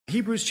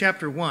Hebrews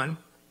chapter 1,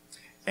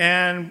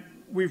 and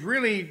we've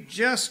really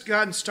just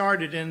gotten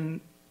started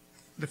in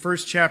the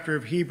first chapter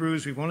of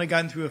Hebrews. We've only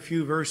gotten through a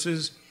few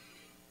verses,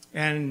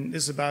 and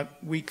this is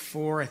about week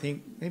 4, I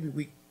think. I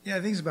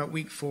think it's about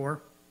week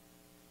 4.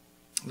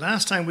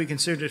 Last time we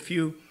considered a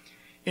few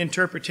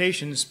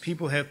interpretations.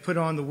 People have put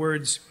on the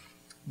words,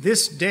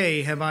 "This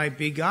day have I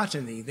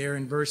begotten thee," there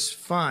in verse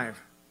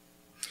 5.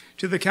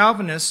 To the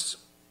Calvinists,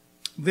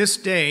 this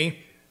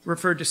day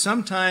referred to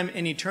sometime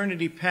in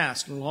eternity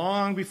past,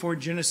 long before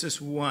Genesis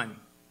 1.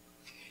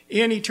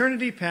 In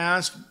eternity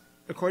past,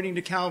 according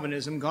to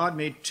Calvinism, God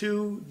made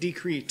two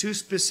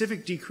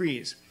specific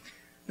decrees.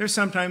 They're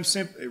sometimes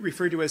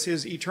referred to as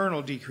his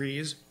eternal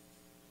decrees.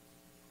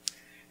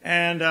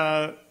 And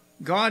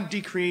God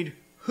decreed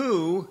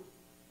who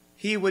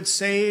he would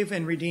save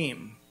and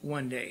redeem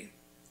one day.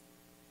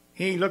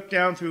 He looked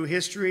down through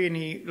history and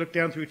he looked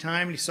down through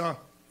time and he saw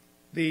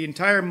the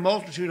entire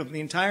multitude of the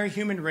entire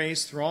human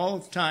race through all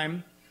of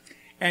time,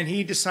 and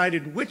he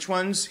decided which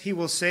ones he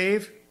will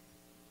save.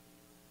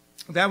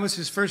 That was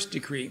his first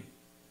decree.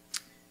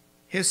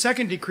 His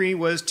second decree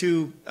was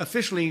to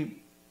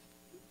officially,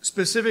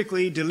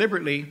 specifically,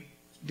 deliberately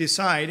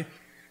decide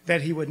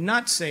that he would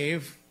not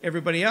save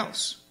everybody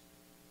else.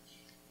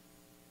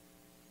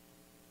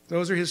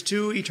 Those are his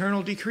two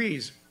eternal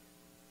decrees.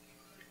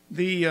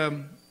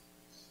 The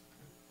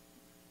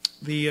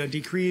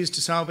decrees to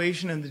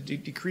salvation and the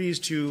decrees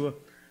to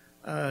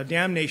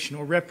damnation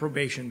or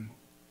reprobation.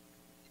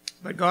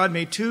 But God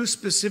made two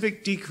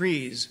specific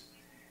decrees,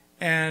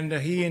 and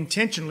he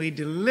intentionally,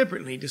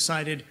 deliberately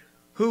decided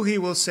who he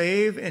will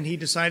save, and he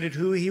decided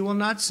who he will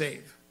not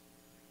save.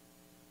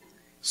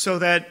 So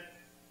that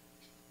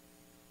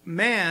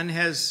man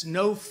has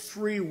no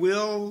free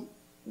will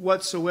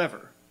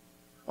whatsoever.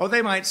 Oh,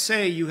 they might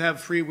say you have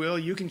free will,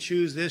 you can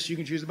choose this, you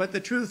can choose that, but the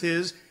truth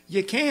is,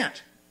 you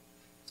can't.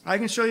 I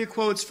can show you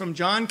quotes from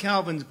John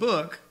Calvin's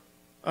book,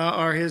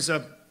 or his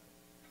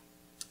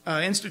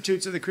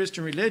Institutes of the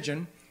Christian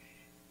Religion,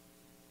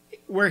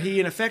 where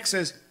he in effect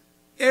says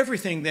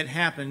everything that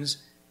happens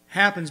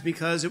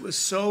because it was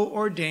so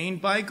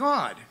ordained by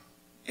God.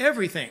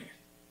 Everything.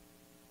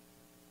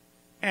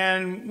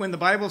 And when the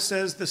Bible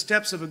says the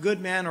steps of a good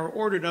man are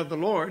ordered of the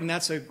Lord, and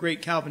that's a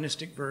great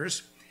Calvinistic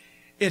verse,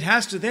 it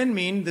has to then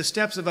mean the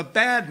steps of a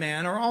bad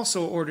man are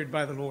also ordered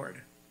by the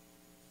Lord.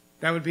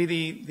 That would be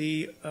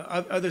the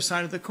other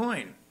side of the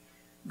coin.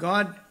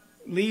 God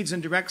leads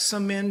and directs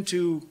some men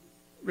to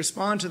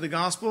respond to the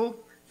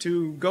gospel,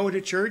 to go to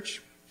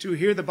church, to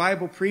hear the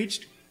Bible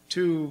preached,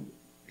 to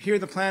hear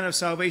the plan of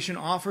salvation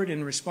offered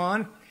and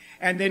respond.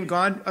 And then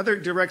God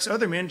directs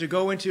other men to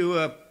go into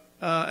an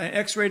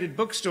X-rated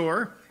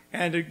bookstore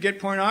and to get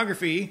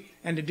pornography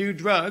and to do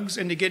drugs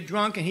and to get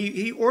drunk. And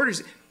he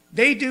orders it.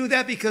 They do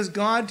that because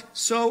God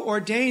so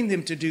ordained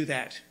them to do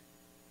that.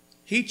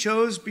 He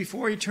chose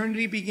before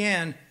eternity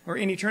began, or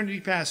in eternity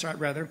past,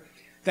 rather,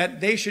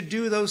 that they should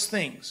do those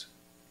things.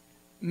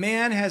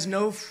 Man has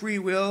no free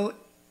will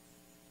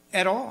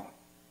at all.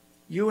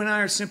 You and I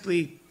are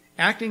simply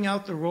acting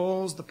out the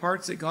roles, the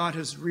parts that God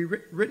has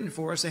written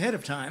for us ahead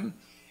of time.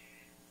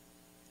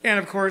 And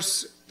of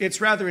course,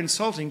 it's rather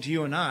insulting to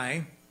you and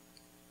I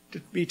to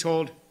be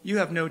told, you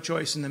have no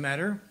choice in the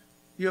matter.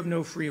 You have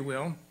no free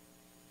will.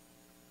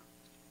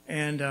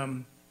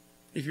 And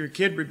if your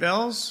kid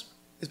rebels,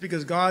 it's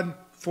because God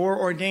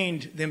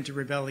foreordained them to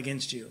rebel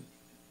against you.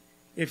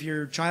 If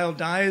your child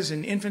dies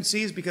in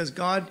infancy, it's because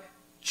God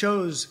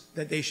chose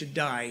that they should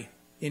die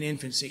in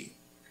infancy.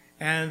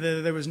 And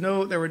there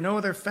were no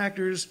other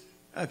factors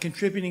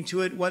contributing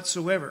to it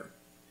whatsoever.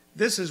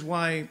 This is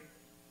why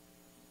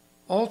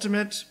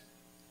ultimate,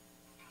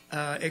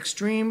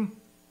 extreme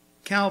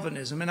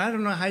Calvinism, and I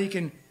don't know how you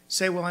can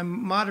say, well, I'm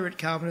moderate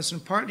Calvinist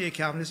and partly a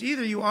Calvinist.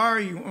 Either you are or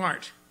you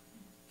aren't.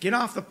 Get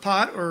off the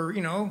pot or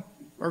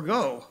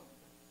go.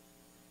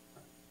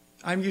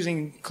 I'm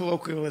using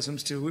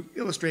colloquialisms to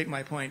illustrate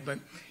my point, but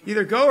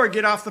either go or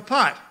get off the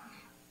pot.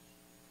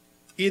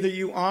 Either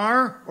you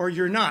are or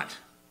you're not.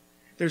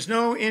 There's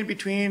no in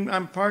between.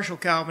 I'm partial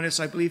Calvinist.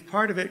 I believe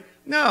part of it.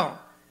 No.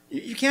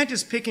 You can't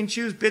just pick and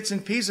choose bits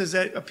and pieces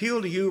that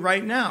appeal to you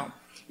right now.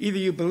 Either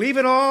you believe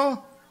it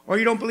all or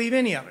you don't believe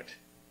any of it.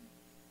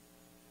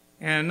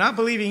 And not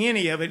believing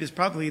any of it is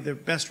probably the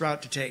best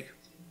route to take.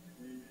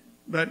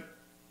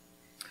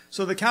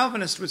 So the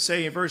Calvinist would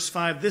say in verse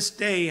 5, "This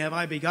day have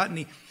I begotten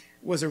thee,"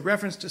 was a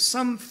reference to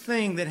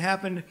something that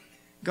happened,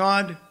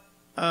 God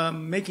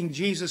making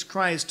Jesus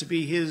Christ to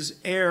be his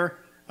heir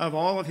of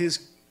all of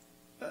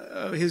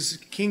his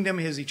kingdom,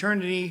 his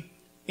eternity,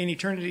 in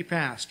eternity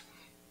past.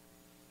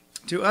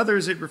 To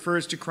others, it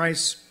refers to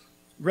Christ's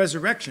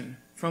resurrection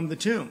from the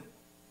tomb.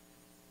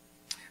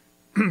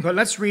 But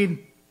let's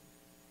read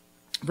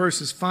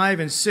verses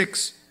 5 and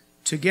 6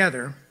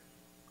 together.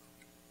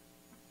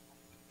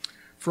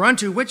 "For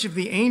unto which of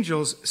the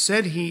angels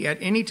said he at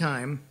any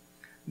time,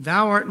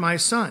 Thou art my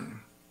son,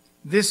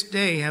 this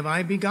day have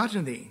I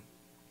begotten thee?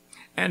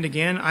 And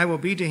again, I will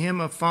be to him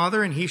a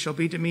father, and he shall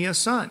be to me a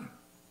son.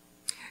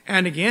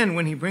 And again,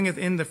 when he bringeth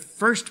in the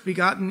first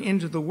begotten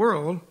into the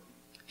world,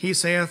 he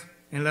saith,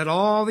 and let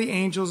all the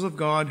angels of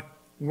God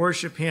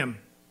worship him.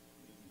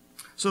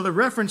 So the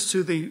reference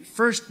to the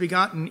first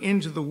begotten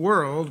into the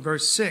world,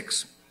 verse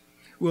 6,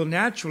 will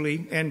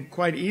naturally and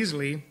quite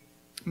easily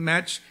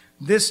match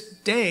this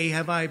day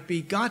have I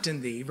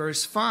begotten thee,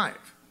 verse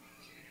 5.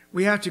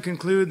 We have to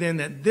conclude then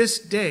that this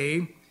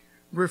day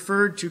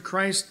referred to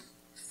Christ's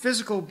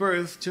physical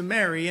birth to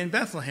Mary in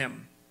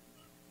Bethlehem.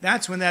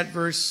 That's when that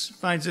verse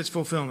finds its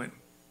fulfillment.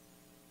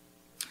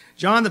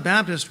 John the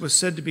Baptist was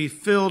said to be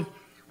filled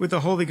with the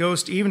Holy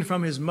Ghost even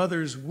from his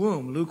mother's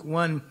womb, Luke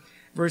 1,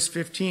 verse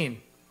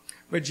 15.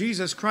 But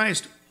Jesus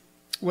Christ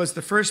was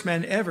the first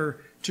man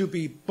ever to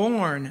be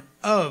born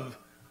of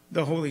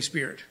the Holy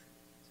Spirit.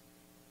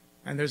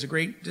 And there's a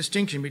great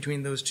distinction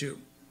between those two.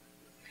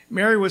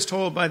 Mary was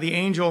told by the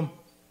angel,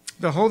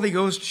 the Holy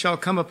Ghost shall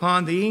come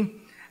upon thee,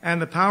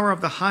 and the power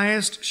of the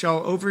highest shall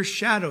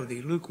overshadow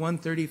thee, Luke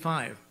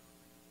 1:35.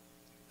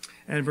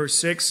 And verse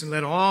 6, and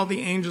let all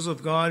the angels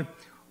of God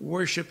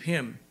worship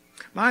him.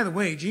 By the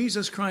way,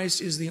 Jesus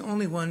Christ is the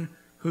only one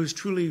who's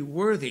truly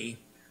worthy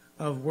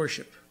of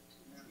worship.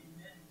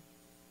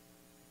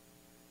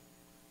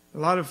 A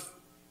lot of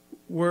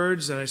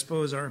words that I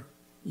suppose are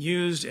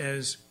used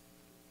as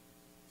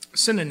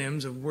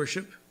synonyms of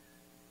worship: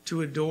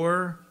 to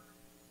adore,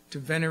 to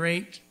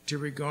venerate, to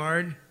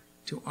regard,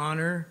 to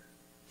honor,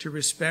 to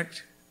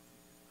respect,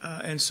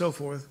 and so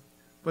forth.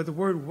 But the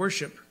word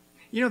worship,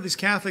 you know, these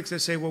Catholics that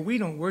say, well, we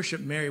don't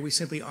worship Mary, we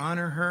simply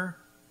honor her.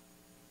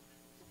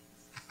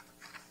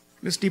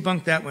 Let's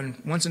debunk that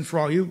one once and for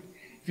all. If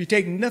you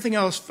take nothing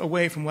else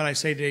away from what I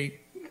say today,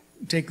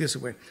 take this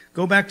away.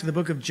 Go back to the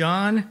book of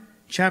John,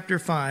 chapter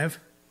 5.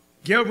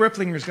 Gail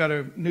Ripplinger's got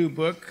a new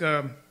book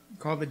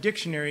called The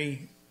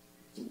Dictionary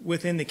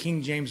Within the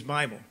King James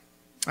Bible.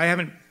 I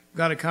haven't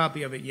got a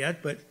copy of it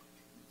yet, but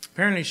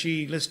apparently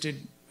she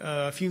listed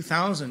a few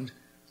thousand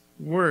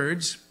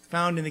words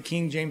found in the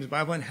King James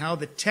Bible and how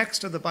the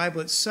text of the Bible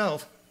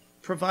itself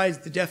provides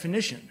the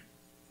definition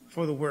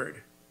for the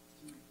word.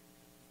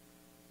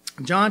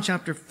 John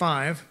chapter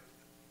 5,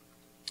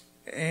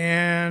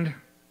 and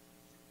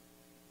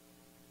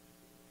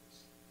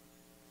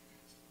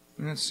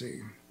let's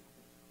see.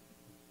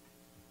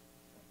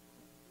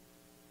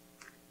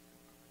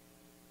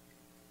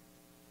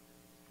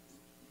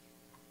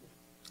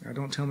 Now,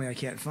 don't tell me I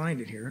can't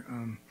find it here.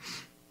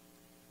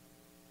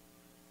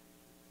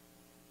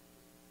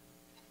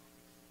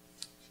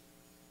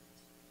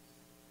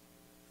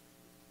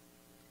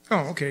 Oh,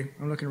 okay.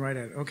 I'm looking right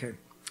at it. Okay.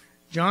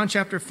 John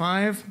chapter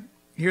 5.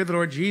 Here the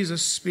Lord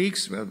Jesus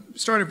speaks.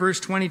 Start at verse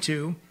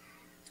 22.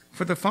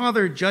 For the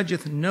Father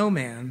judgeth no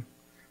man,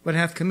 but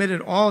hath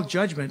committed all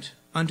judgment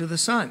unto the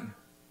Son,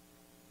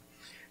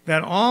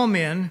 that all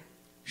men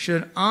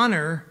should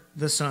honor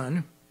the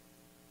Son,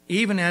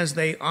 even as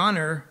they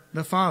honor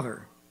the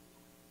Father.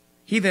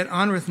 He that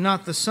honoreth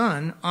not the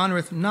Son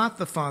honoreth not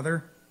the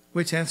Father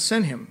which hath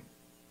sent him.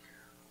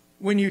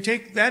 When you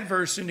take that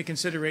verse into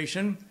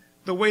consideration,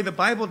 the way the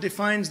Bible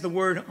defines the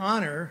word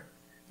honor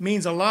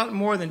means a lot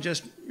more than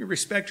just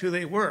respect who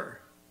they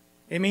were.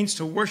 It means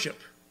to worship.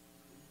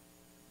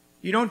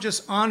 You don't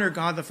just honor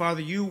God the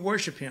Father, you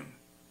worship him.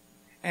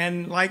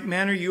 And like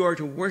manner, you are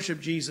to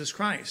worship Jesus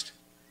Christ.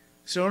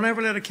 So don't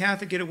ever let a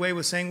Catholic get away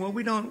with saying, well,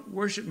 we don't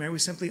worship Mary, we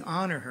simply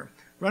honor her.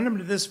 Run them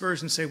to this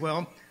verse and say,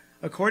 well,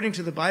 according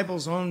to the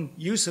Bible's own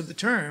use of the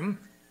term,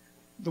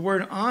 the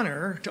word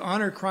honor, to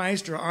honor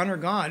Christ or honor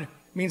God,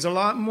 means a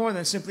lot more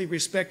than simply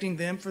respecting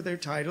them for their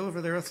title or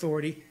for their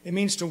authority. It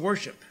means to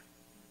worship.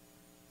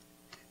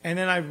 And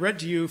then I read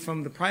to you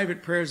from the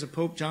private prayers of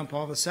Pope John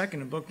Paul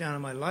II, a book down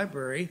in my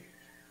library,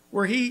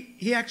 where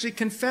he actually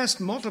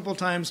confessed multiple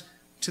times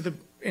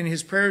in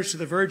his prayers to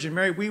the Virgin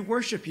Mary, we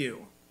worship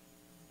you.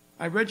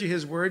 I read you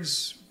his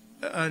words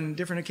on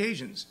different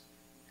occasions.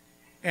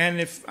 And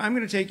if I'm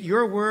going to take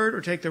your word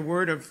or take the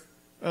word of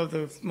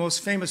the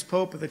most famous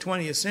pope of the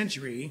 20th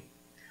century,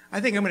 I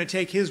think I'm going to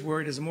take his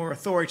word as a more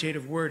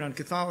authoritative word on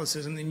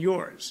Catholicism than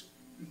yours.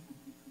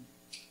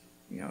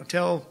 You know,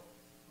 tell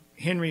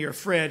Henry or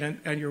Fred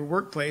at your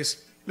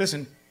workplace,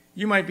 listen,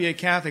 you might be a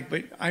Catholic,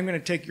 but I'm going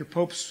to take your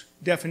Pope's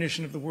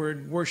definition of the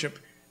word worship,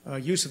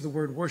 use of the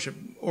word worship,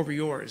 over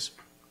yours.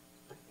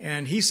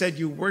 And he said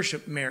you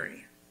worship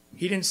Mary.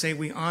 He didn't say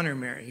we honor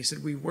Mary. He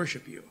said we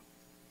worship you.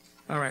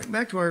 All right,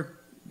 back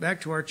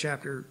to our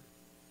chapter,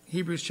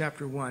 Hebrews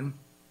chapter 1.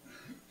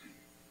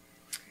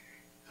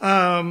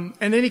 And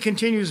then he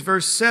continues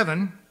verse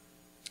 7,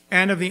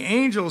 and of the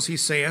angels he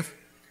saith,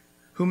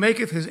 who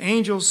maketh his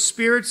angels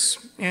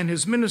spirits and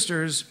his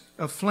ministers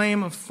a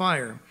flame of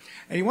fire.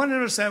 And you want to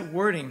notice that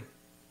wording.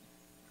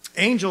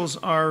 Angels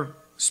are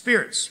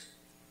spirits,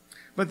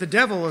 but the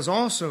devil is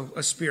also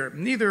a spirit.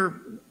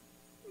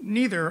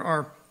 Neither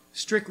are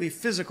strictly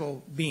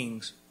physical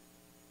beings.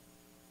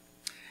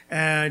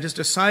 Just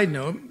a side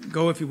note,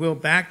 go, if you will,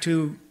 back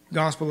to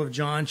Gospel of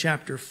John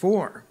chapter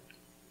 4.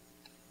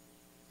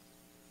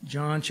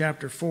 John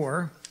chapter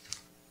 4.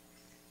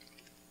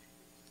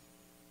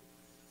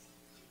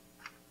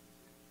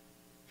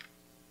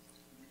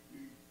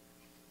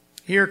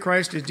 Here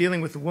Christ is dealing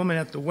with the woman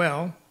at the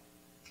well.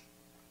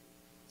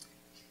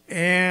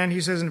 And he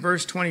says in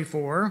verse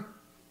 24,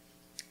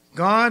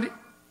 God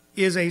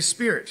is a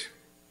spirit,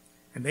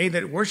 and they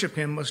that worship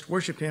him must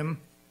worship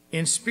him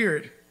in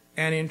spirit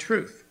and in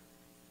truth.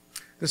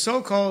 The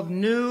so-called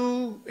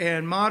new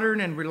and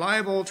modern and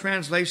reliable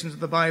translations of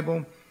the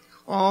Bible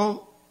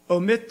all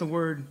omit the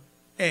word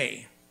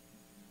a.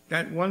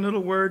 That one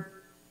little word,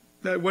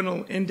 that one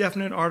little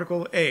indefinite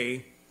article,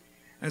 a.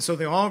 And so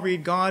they all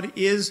read God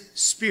is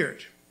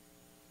spirit,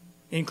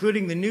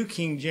 including the New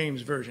King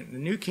James Version. The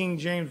New King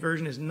James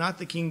Version is not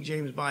the King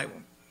James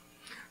Bible.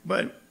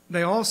 But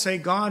they all say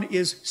God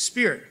is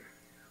spirit.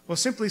 Well,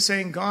 simply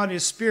saying God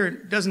is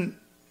spirit doesn't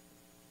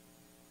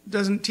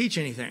teach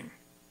anything.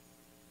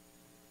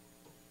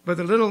 But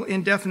the little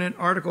indefinite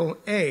article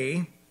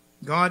a,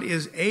 God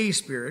is a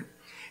spirit,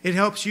 it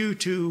helps you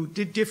to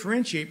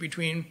differentiate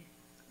between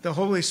the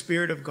Holy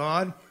Spirit of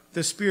God,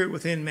 the spirit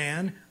within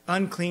man,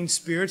 unclean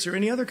spirits, or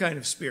any other kind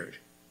of spirit.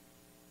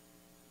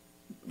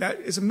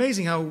 That is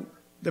amazing how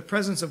the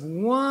presence of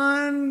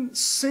one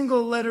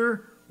single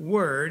letter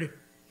word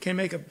can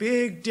make a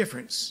big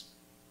difference.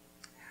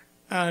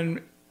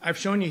 And I've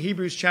shown you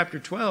Hebrews chapter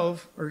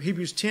 12, or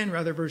Hebrews 10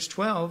 rather, verse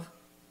 12.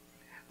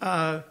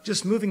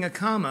 Just moving a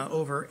comma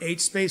over 8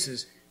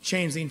 spaces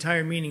changed the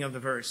entire meaning of the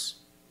verse.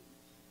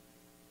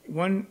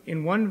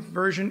 In one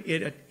version,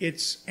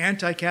 it's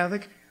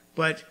anti-Catholic,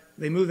 but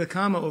they move the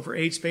comma over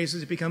 8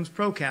 spaces, it becomes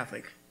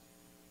pro-Catholic.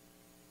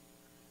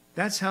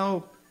 That's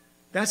how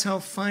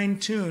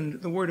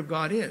fine-tuned the Word of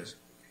God is.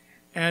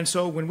 And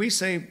so when we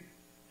say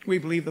we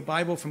believe the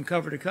Bible from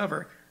cover to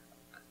cover,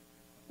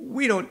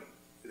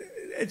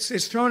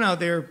 it's thrown out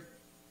there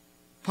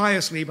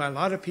piously by a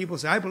lot of people,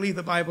 say, I believe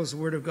the Bible is the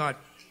Word of God.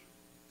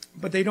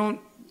 But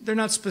they're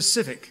not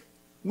specific.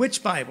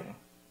 Which Bible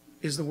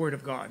is the Word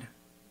of God?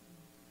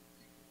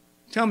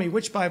 Tell me,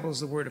 which Bible is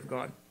the Word of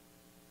God?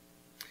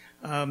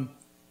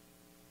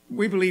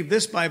 We believe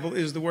this Bible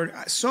is the Word,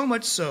 so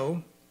much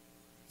so,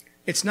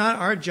 it's not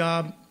our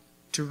job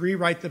to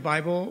rewrite the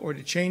Bible or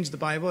to change the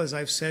Bible. As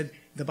I've said,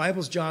 the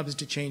Bible's job is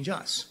to change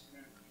us.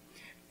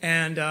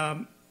 And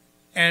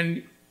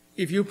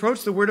if you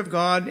approach the Word of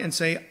God and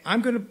say,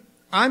 I'm going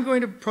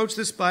to approach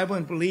this Bible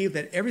and believe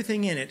that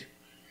everything in it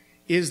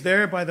is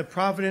there by the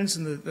providence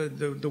and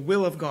the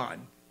will of God.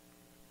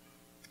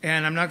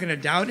 And I'm not going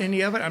to doubt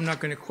any of it. I'm not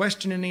going to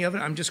question any of it.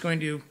 I'm just going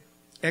to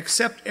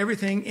accept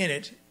everything in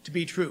it to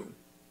be true.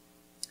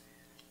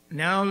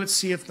 Now let's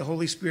see if the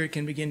Holy Spirit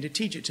can begin to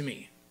teach it to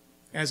me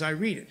as I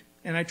read it.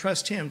 And I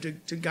trust him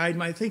to guide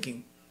my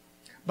thinking.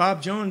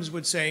 Bob Jones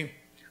would say,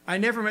 I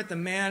never met the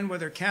man,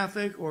 whether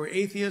Catholic or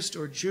atheist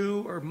or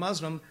Jew or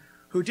Muslim,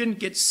 who didn't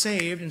get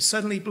saved and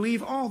suddenly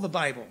believe all the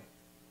Bible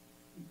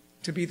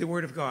to be the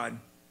Word of God.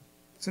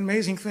 It's an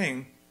amazing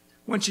thing.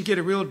 Once you get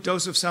a real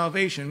dose of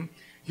salvation,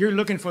 you're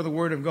looking for the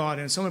Word of God,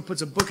 and someone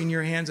puts a book in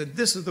your hands and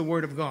this is the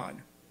Word of God.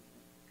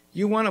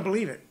 You want to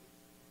believe it.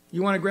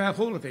 You want to grab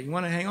hold of it. You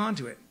want to hang on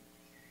to it.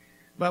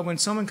 But when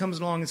someone comes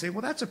along and says,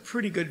 well, that's a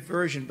pretty good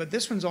version, but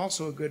this one's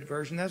also a good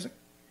version,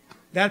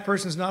 that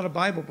person's not a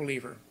Bible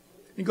believer.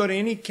 You go to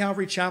any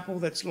Calvary chapel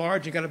that's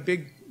large, you got a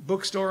big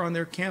bookstore on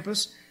their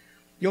campus,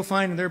 you'll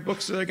find in their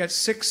bookstore they've got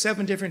 6,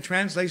 7 different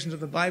translations of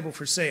the Bible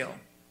for sale.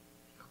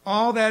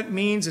 All that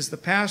means is the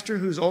pastor,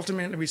 who's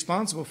ultimately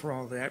responsible for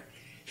all that,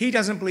 he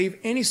doesn't believe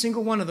any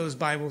single one of those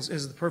Bibles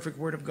is the perfect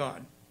Word of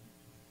God.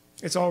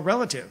 It's all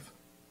relative.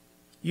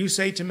 You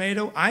say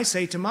tomato, I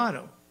say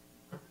tomato.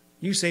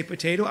 You say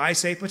potato, I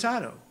say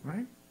potato,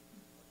 right?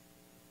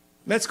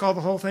 Let's call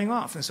the whole thing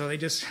off. And so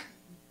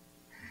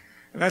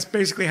that's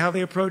basically how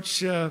they approach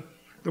the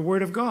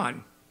Word of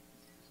God.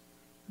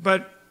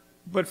 But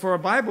for a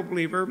Bible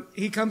believer,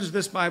 he comes to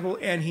this Bible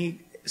and he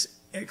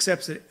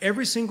accepts that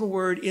every single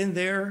word in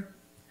there,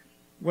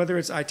 whether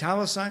it's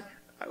italicized,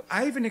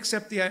 I even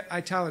accept the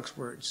italics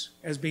words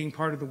as being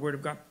part of the Word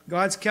of God.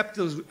 God's kept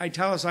those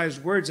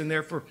italicized words in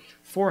there for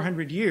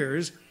 400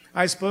 years.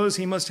 I suppose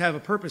he must have a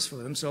purpose for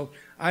them, so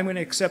I'm going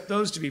to accept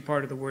those to be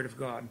part of the Word of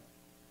God.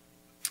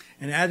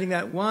 And adding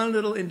that one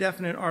little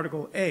indefinite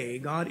article, a,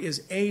 God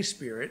is a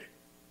spirit,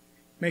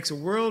 makes a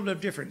world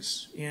of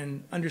difference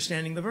in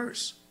understanding the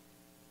verse.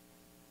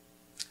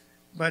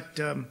 But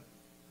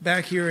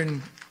back here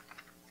in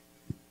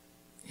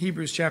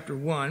Hebrews chapter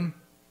 1,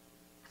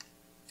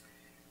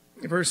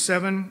 verse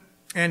 7,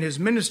 and his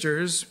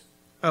ministers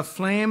a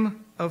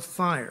flame of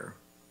fire.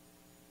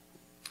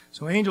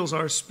 So angels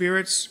are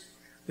spirits.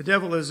 The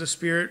devil is a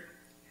spirit.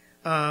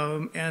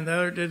 And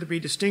they're to be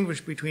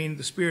distinguished between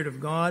the Spirit of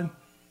God,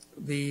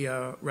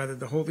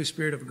 the Holy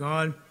Spirit of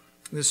God,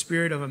 the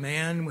spirit of a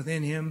man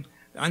within him,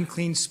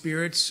 unclean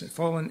spirits,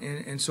 fallen,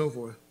 and so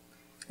forth.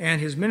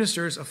 And his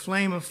ministers a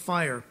flame of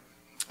fire.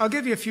 I'll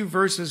give you a few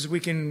verses we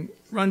can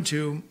run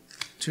to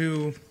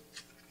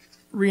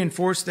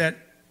reinforce that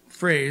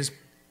phrase.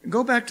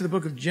 Go back to the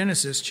book of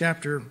Genesis,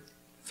 chapter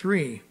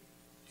 3.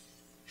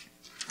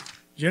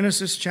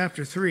 Genesis,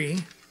 chapter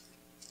 3.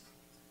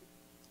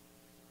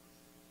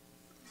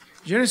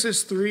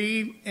 Genesis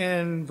 3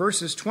 and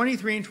verses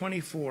 23 and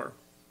 24.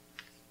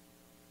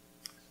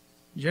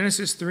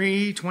 Genesis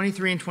 3,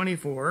 23 and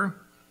 24.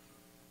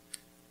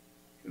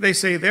 They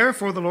say,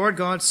 therefore the Lord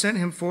God sent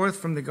him forth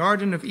from the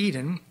Garden of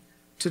Eden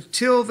to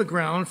till the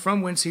ground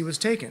from whence he was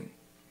taken.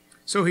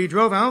 So he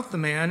drove out the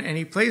man, and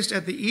he placed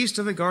at the east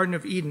of the Garden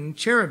of Eden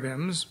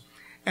cherubims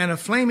and a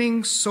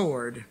flaming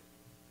sword,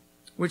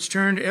 which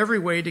turned every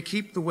way to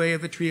keep the way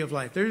of the tree of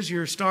life. There's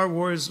your Star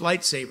Wars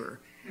lightsaber.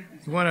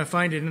 If you want to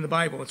find it in the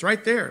Bible, it's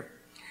right there.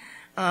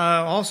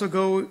 Also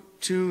go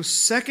to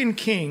 2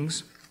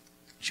 Kings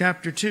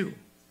chapter 2.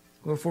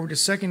 Go forward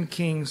to 2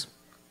 Kings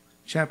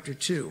chapter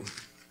 2.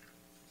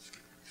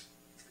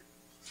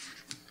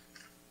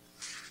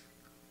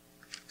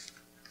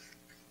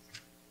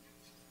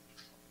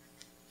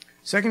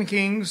 2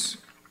 Kings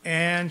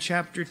and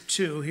chapter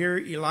 2. Here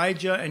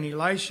Elijah and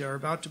Elisha are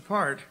about to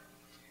part.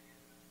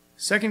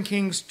 2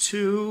 Kings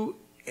 2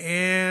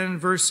 and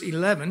verse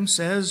 11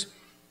 says,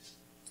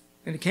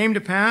 And it came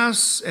to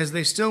pass, as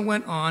they still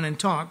went on and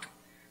talked,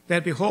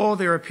 that behold,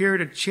 there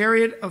appeared a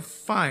chariot of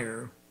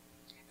fire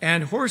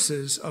and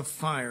horses of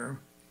fire,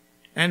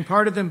 and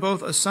parted them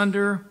both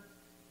asunder,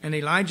 and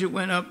Elijah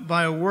went up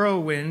by a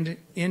whirlwind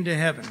into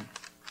heaven.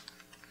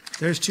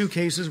 There's two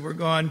cases where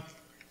God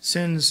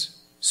sends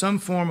some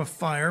form of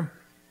fire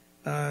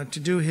to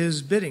do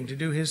his bidding, to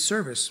do his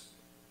service.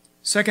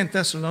 2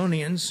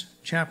 Thessalonians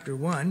chapter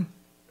 1.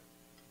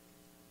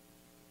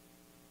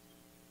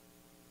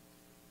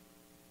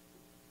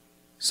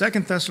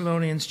 Second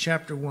Thessalonians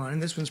chapter 1.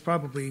 This one's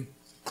probably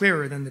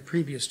clearer than the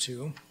previous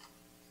two.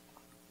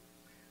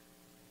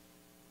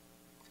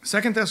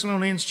 2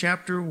 Thessalonians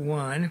chapter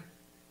 1.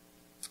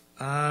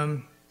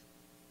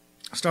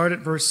 Start at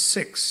verse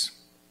 6.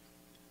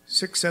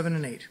 6, 7,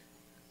 and 8.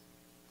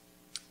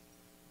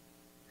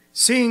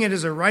 Seeing it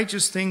is a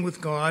righteous thing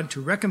with God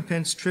to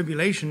recompense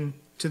tribulation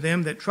to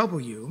them that trouble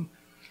you,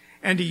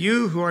 and to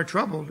you who are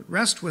troubled,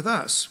 rest with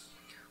us,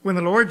 when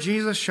the Lord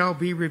Jesus shall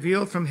be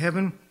revealed from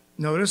heaven,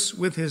 notice,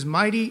 with his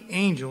mighty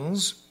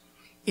angels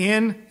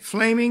in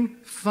flaming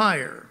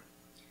fire,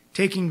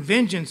 taking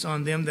vengeance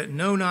on them that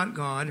know not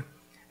God,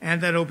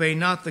 and that obey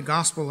not the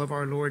gospel of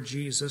our Lord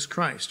Jesus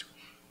Christ.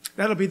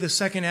 That'll be the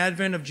second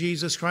advent of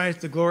Jesus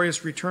Christ, the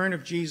glorious return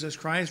of Jesus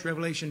Christ,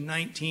 Revelation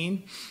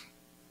 19.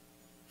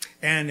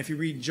 And if you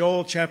read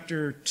Joel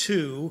chapter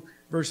 2,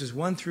 verses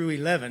 1 through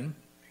 11,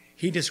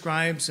 he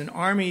describes an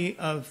army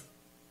of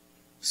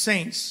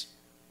saints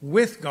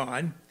with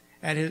God,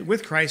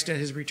 with Christ at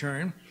his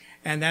return,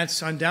 and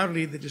that's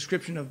undoubtedly the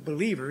description of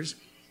believers.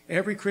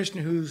 Every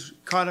Christian who's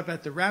caught up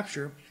at the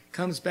rapture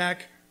comes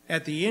back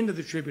at the end of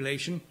the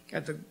tribulation,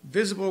 at the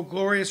visible,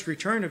 glorious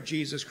return of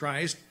Jesus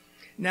Christ,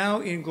 now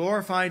in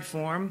glorified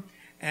form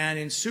and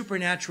in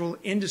supernatural,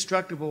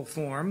 indestructible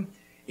form,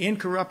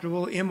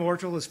 incorruptible,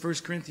 immortal, as 1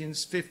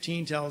 Corinthians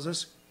 15 tells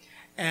us.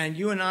 And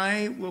you and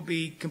I will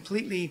be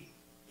completely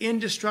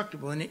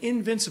indestructible, an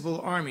invincible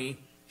army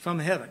from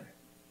heaven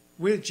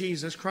with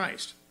Jesus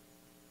Christ.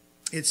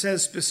 It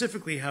says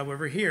specifically,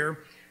 however, here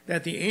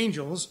that the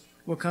angels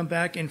will come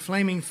back in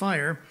flaming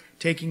fire,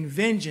 taking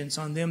vengeance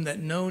on them that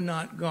know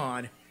not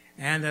God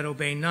and that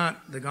obey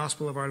not the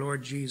gospel of our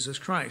Lord Jesus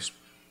Christ.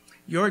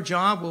 Your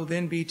job will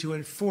then be to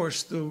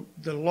enforce the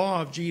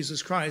law of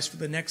Jesus Christ for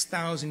the next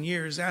 1,000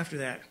 years after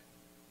that.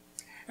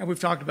 And we've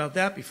talked about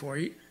that before.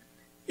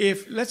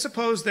 Let's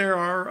suppose there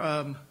are,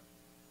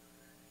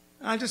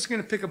 I'm just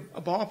going to pick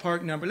a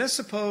ballpark number. Let's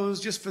suppose,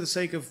 just for the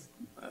sake of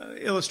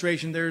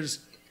illustration,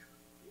 there's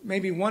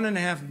maybe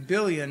 1.5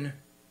 billion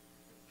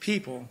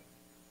people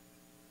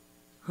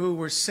who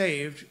were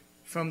saved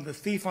from the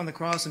thief on the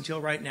cross until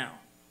right now.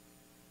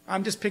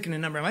 I'm just picking a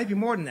number. It might be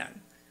more than that.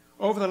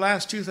 Over the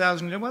last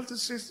 2,000 years,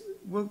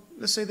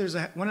 let's say there's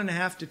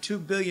 1.5 to 2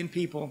 billion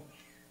people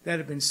that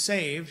have been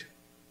saved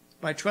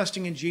by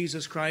trusting in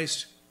Jesus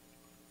Christ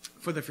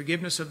for the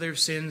forgiveness of their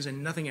sins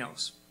and nothing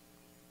else.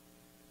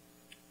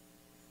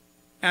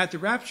 At the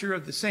rapture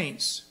of the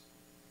saints,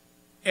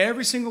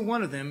 every single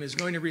one of them is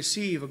going to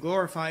receive a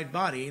glorified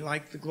body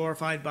like the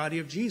glorified body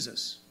of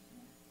Jesus.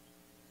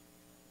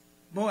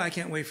 Boy, I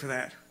can't wait for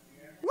that.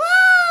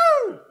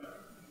 Woo!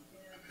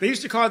 They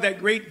used to call it that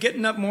great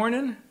getting up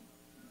morning.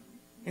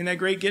 In that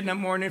great getting up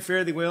morning,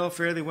 fare thee well,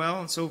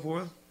 and so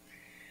forth.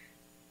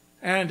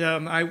 And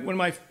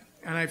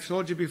I've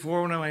told you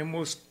before, one of my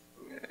most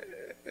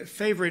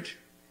favorite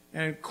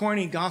and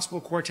corny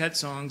gospel quartet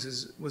songs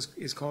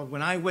is called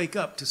 "When I Wake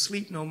Up to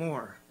Sleep No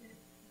More."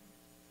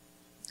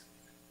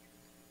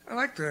 I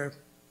like the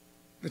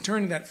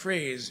turn of that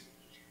phrase.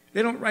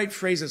 They don't write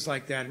phrases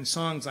like that and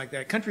songs like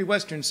that. Country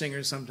western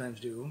singers sometimes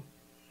do.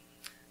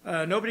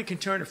 Nobody can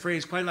turn a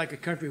phrase quite like a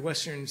country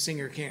western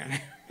singer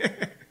can.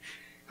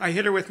 I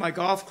hit her with my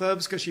golf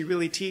clubs because she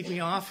really teed me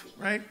off,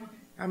 right?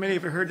 How many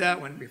of you heard that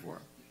one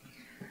before?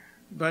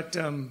 But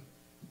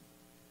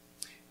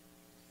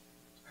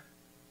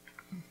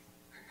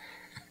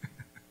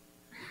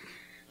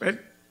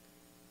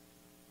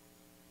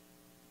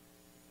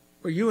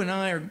you and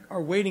I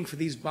are waiting for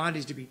these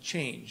bodies to be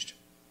changed.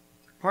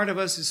 Part of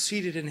us is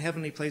seated in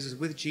heavenly places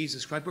with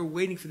Jesus Christ. We're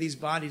waiting for these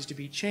bodies to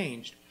be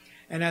changed.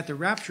 And at the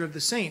rapture of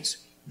the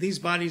saints, these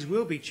bodies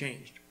will be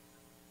changed.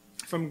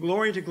 From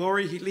glory to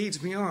glory, he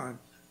leads me on.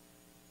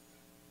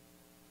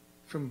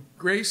 from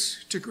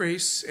grace to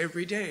grace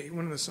every day,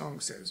 one of the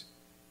songs says.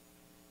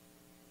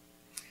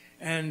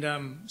 And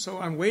so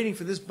I'm waiting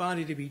for this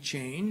body to be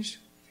changed.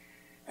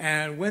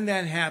 And when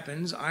that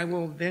happens, I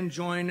will then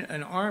join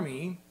an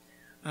army,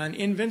 an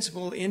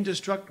invincible,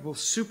 indestructible,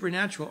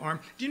 supernatural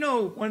army. Do you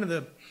know one of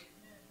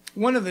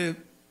the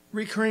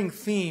recurring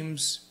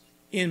themes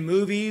in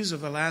movies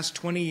of the last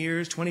 20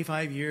 years,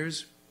 25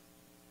 years,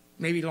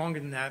 maybe longer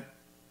than that,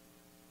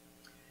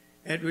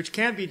 which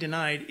can't be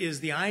denied,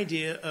 is the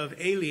idea of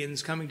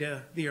aliens coming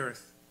to the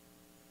earth,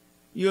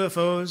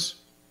 UFOs,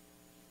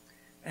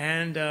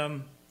 and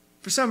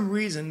for some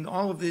reason,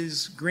 all of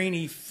this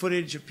grainy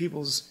footage of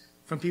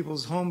from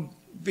people's home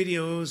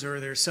videos or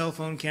their cell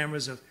phone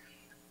cameras of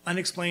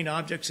unexplained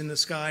objects in the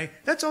sky,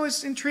 that's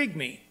always intrigued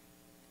me.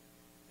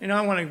 And I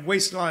don't want to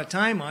waste a lot of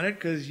time on it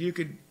because you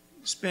could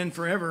spend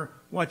forever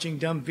watching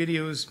dumb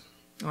videos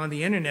on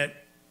the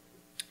internet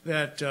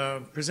that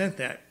present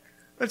that.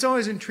 But it's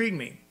always intrigued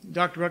me.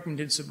 Dr. Ruckman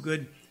did some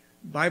good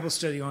Bible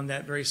study on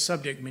that very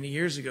subject many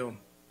years ago,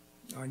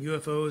 on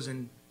UFOs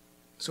and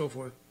so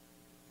forth.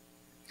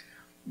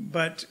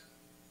 But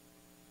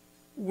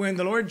when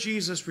the Lord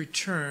Jesus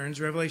returns,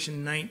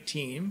 Revelation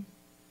 19,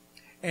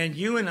 and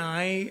you and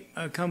I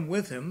come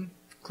with him,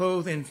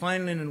 clothed in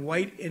fine linen,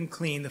 white and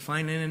clean. The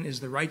fine linen is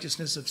the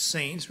righteousness of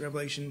saints,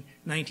 Revelation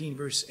 19,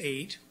 verse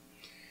 8.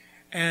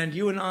 And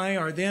you and I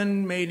are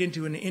then made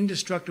into an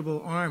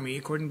indestructible army,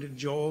 according to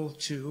Joel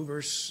 2,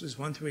 verses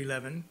 1 through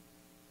 11.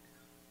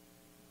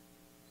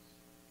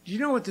 Do you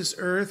know what this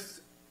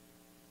earth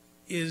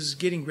is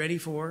getting ready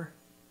for?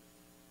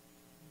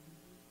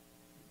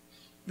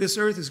 This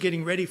earth is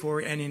getting ready for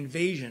an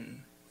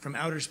invasion from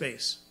outer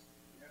space.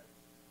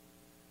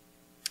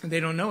 And they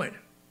don't know it.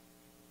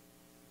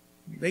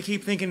 They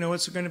keep thinking, no,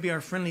 it's going to be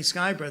our friendly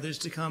sky brothers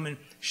to come and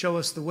show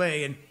us the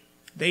way. And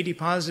they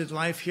deposited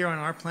life here on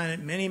our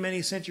planet many,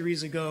 many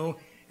centuries ago,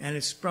 and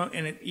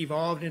it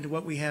evolved into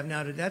what we have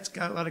now. That's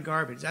got a lot of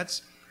garbage.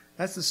 That's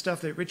the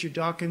stuff that Richard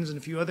Dawkins and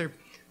a few other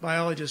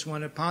biologists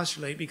want to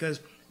postulate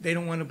because they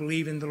don't want to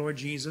believe in the Lord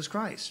Jesus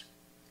Christ.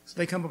 So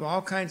they come up with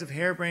all kinds of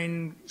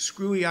harebrained,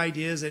 screwy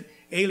ideas that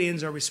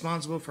aliens are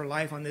responsible for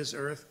life on this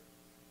earth.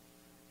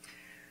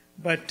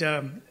 But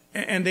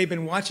and they've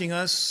been watching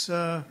us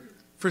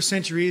for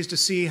centuries to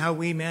see how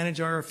we manage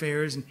our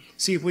affairs and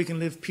see if we can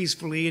live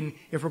peacefully and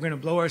if we're going to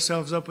blow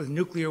ourselves up with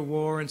nuclear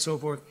war and so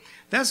forth.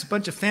 That's a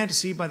bunch of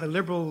fantasy by the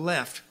liberal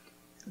left,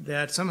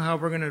 that somehow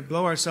we're going to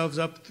blow ourselves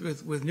up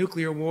with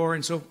nuclear war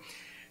and so.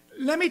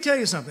 Let me tell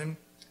you something.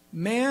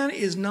 Man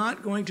is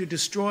not going to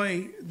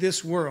destroy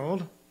this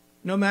world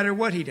no matter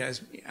what he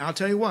does. I'll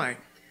tell you why.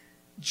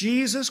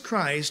 Jesus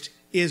Christ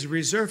is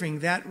reserving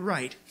that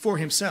right for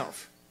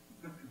himself.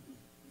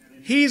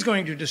 He's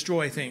going to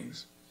destroy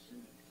things.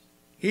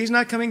 He's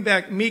not coming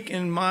back meek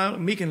and mild,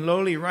 meek and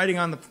lowly, riding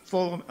on the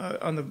foal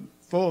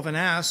of an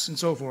ass and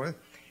so forth.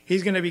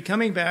 He's going to be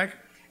coming back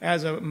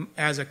as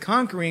a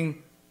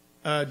conquering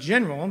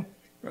general,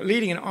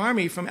 leading an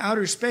army from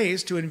outer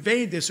space to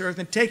invade this earth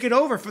and take it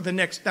over for the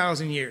next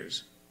 1,000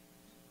 years.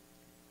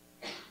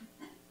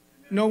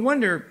 No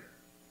wonder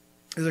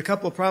there's a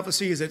couple of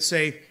prophecies that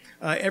say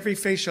every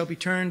face shall be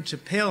turned to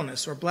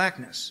paleness or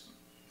blackness.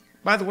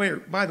 By the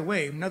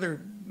way,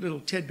 another little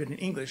tidbit in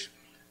English: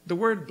 the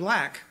word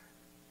black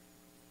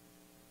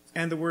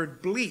and the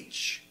word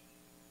bleach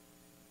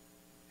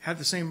have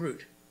the same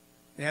root.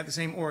 They have the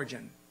same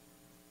origin.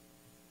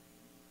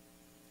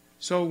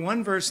 So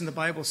one verse in the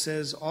Bible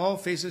says, all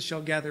faces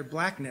shall gather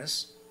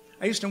blackness.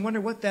 I used to wonder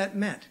what that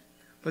meant.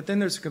 But then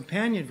there's a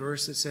companion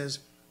verse that says,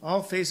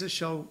 all faces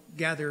shall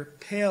gather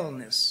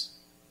paleness.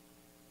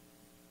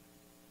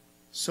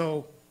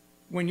 So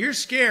when you're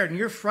scared and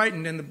you're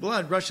frightened and the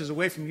blood rushes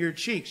away from your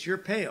cheeks, you're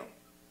pale.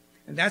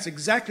 And that's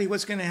exactly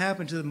what's going to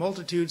happen to the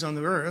multitudes on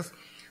the earth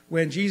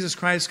when Jesus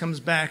Christ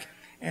comes back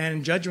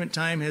and judgment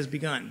time has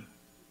begun.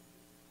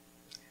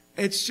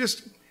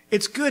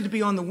 It's good to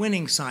be on the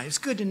winning side. It's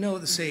good to know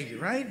the Savior,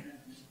 right?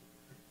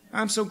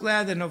 I'm so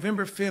glad that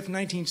November 5th,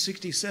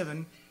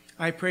 1967,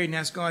 I prayed and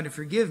asked God to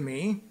forgive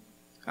me.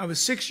 I was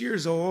 6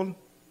 years old.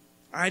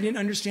 I didn't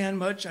understand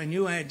much. I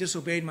knew I had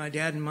disobeyed my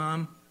dad and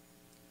mom.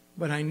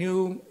 But I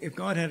knew if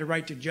God had a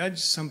right to judge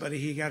somebody,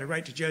 he got a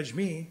right to judge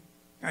me.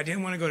 I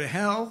didn't want to go to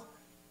hell.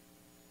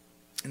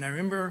 And I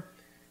remember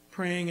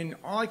praying, and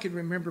all I could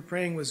remember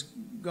praying was,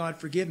 God,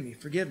 forgive me,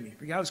 forgive me.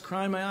 I was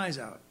crying my eyes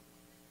out.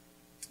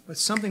 But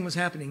something was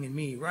happening in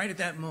me right at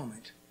that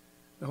moment.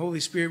 The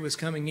Holy Spirit was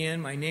coming in.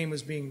 My name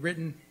was being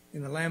written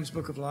in the Lamb's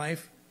Book of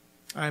Life.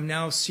 I am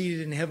now seated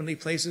in heavenly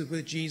places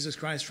with Jesus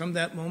Christ. From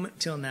that moment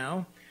till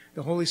now,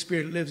 the Holy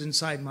Spirit lives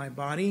inside my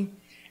body,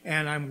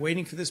 and I'm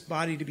waiting for this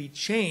body to be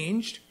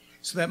changed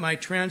so that my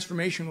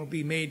transformation will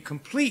be made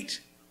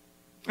complete.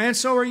 And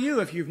so are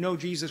you if you know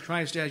Jesus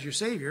Christ as your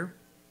Savior.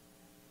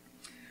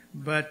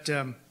 But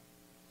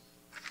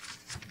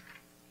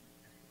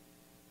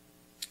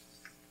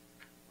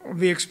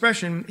the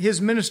expression,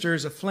 his minister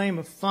is a flame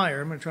of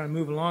fire, I'm going to try to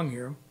move along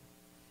here.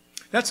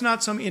 That's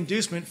not some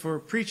inducement for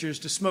preachers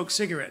to smoke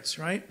cigarettes,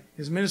 right?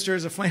 His minister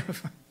is a flame of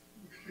fire.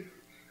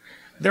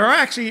 There are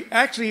actually,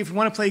 if you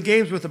want to play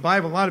games with the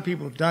Bible, a lot of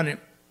people have done it.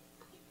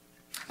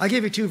 I'll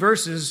give you two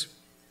verses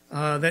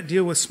that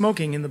deal with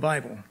smoking in the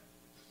Bible.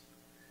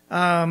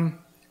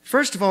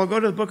 First of all, go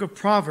to the book of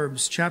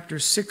Proverbs, chapter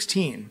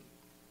 16.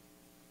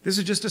 This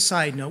is just a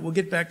side note. We'll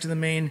get back to the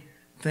main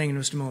thing in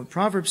just a moment.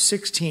 Proverbs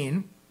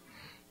 16.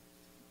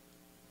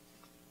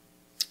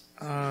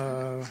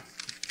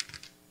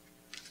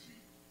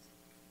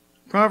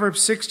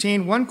 Proverbs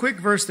 16, one quick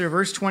verse there,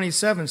 verse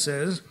 27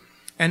 says,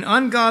 "An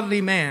ungodly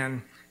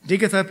man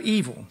diggeth up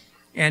evil,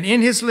 and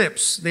in his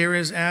lips there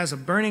is as a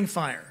burning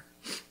fire."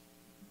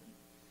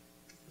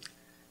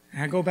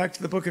 And I go back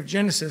to the book of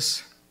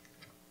Genesis,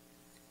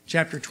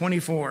 chapter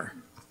 24.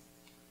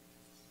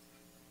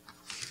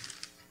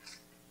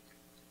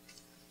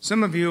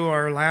 Some of you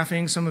are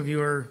laughing, some of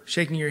you are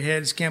shaking your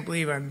heads, can't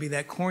believe I'd be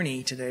that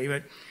corny today,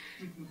 but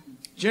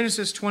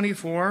Genesis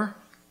 24,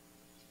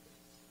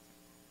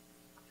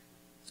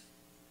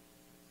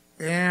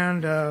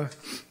 and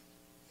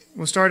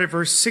we'll start at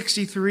verse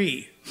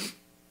 63.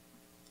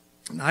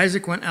 "And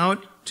Isaac went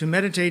out to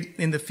meditate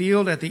in the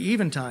field at the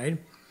eventide,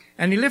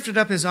 and he lifted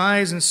up his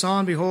eyes and saw,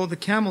 and behold, the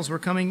camels were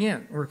coming.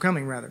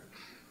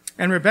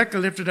 And Rebekah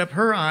lifted up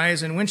her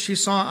eyes, and when she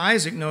saw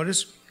Isaac,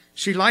 notice,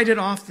 she lighted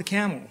off the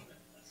camel."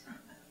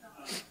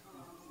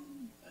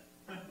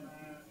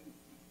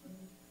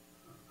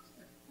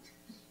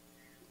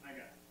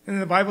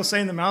 And the Bible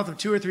say in the mouth of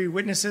 2 or 3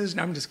 witnesses?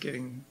 No, I'm just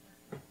kidding.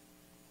 It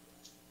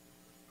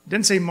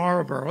didn't say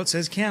Marlboro, it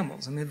says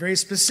camels. I mean, very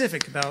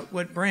specific about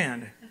what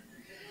brand.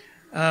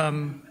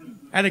 I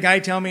had a guy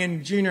tell me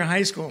in junior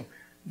high school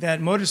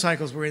that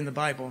motorcycles were in the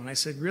Bible. And I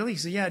said, really? He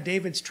said, yeah,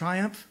 David's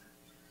Triumph.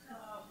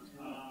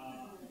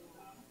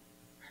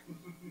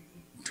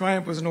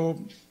 Triumph was an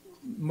old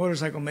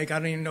motorcycle make. I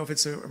don't even know if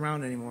it's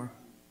around anymore.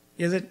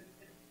 Is it?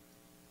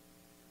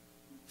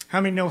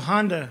 How many know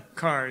Honda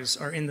cars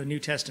are in the New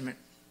Testament?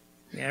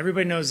 Yeah,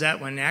 everybody knows that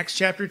one. Acts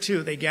chapter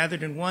 2, they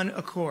gathered in one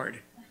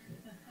accord.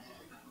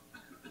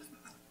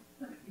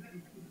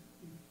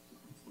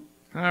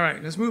 All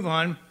right, let's move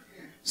on.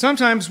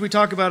 Sometimes we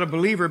talk about a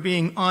believer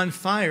being on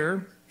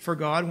fire for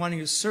God, wanting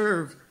to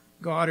serve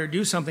God or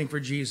do something for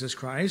Jesus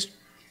Christ.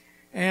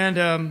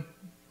 And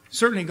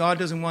certainly God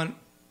doesn't want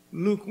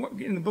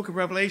lukewarm. In the book of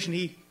Revelation,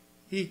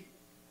 he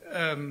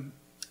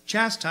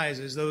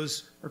chastises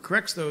those or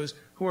corrects those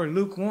who are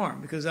lukewarm,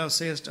 because thou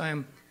sayest,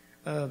 I'm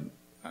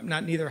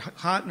not neither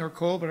hot nor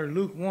cold, but are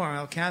lukewarm.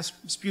 I'll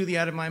spew thee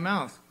out of my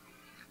mouth.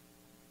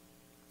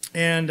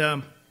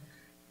 And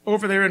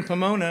over there in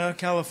Pomona,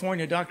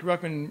 California, Dr.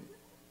 Ruckman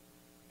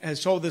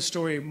has told this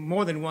story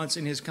more than once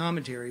in his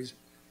commentaries.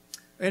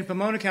 In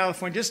Pomona,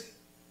 California, just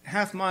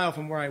half mile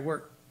from where I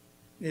work,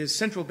 is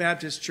Central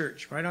Baptist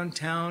Church, right on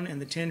town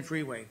and the 10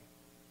 freeway.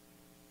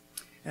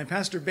 And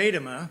Pastor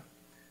Badema,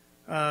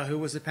 who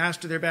was the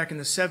pastor there back in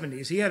the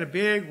 70s, he had a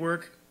big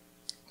work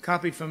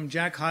copied from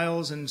Jack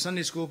Hyles and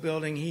Sunday School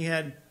building. He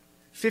had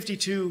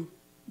 52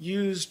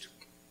 used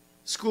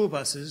school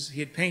buses he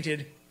had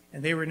painted,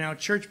 and they were now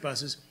church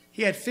buses.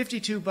 He had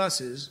 52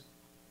 buses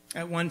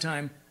at one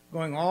time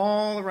going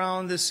all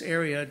around this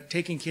area,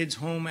 taking kids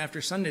home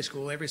after Sunday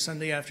school every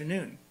Sunday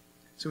afternoon.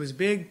 So he was a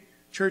big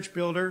church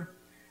builder,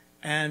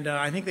 and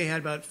I think they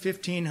had about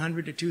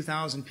 1,500 to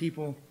 2,000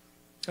 people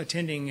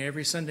attending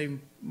every Sunday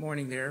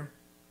morning there.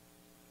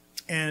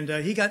 And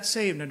he got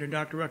saved under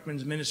Dr.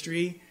 Ruckman's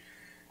ministry.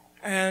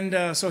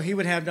 And so he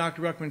would have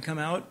Dr. Ruckman come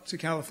out to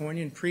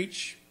California and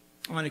preach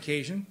on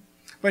occasion.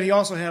 But he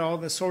also had all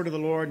the Sword of the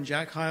Lord and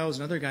Jack Hyles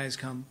and other guys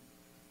come.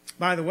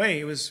 By the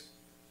way,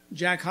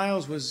 Jack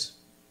Hyles was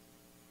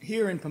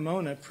here in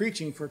Pomona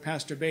preaching for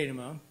Pastor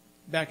Badema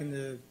back in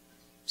the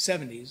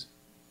 70s,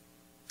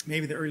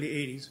 maybe the early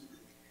 80s.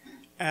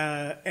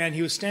 And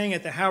he was staying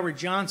at the Howard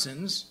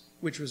Johnson's,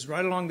 which was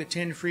right along the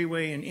 10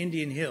 freeway in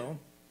Indian Hill.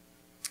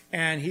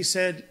 And he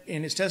said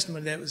in his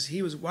testimony that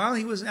while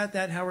he was at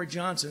that Howard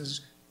Johnson's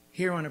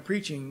here on a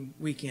preaching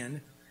weekend,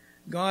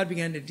 God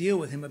began to deal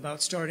with him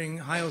about starting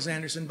Hyles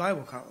Anderson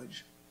Bible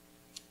College.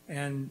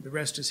 And the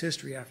rest is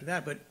history after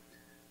that.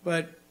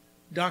 But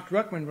Dr.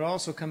 Ruckman would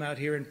also come out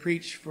here and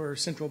preach for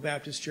Central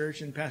Baptist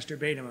Church and Pastor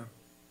Badema.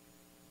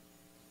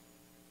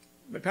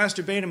 But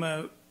Pastor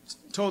Badema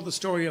told the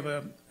story of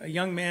a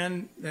young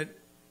man that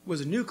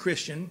was a new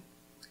Christian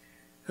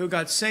who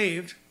got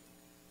saved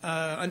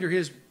under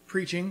his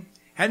preaching,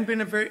 hadn't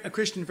been a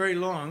Christian very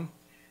long,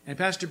 and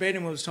Pastor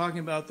Badema was talking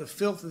about the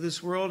filth of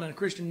this world and a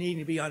Christian needing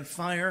to be on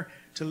fire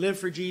to live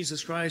for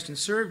Jesus Christ and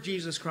serve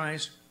Jesus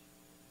Christ.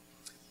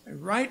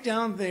 And right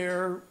down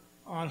there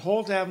on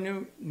Holt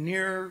Avenue,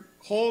 near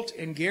Holt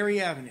and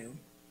Gary Avenue,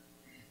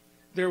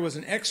 there was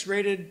an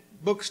X-rated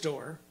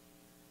bookstore.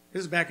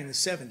 This is back in the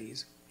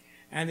 70s.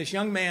 And this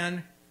young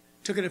man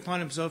took it upon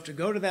himself to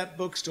go to that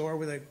bookstore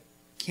with a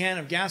can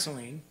of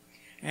gasoline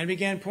and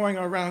began pouring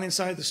around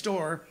inside the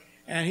store.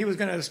 And he was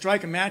going to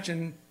strike a match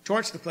and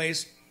torch the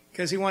place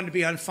because he wanted to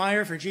be on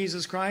fire for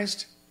Jesus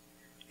Christ.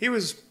 He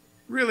was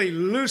really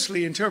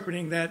loosely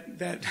interpreting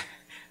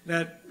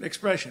that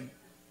expression.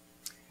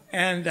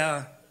 And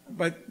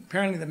but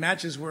apparently the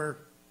matches were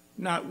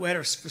not wet,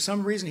 or for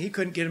some reason he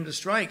couldn't get him to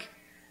strike.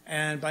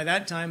 And by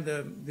that time,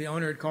 the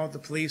owner had called the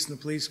police, and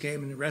the police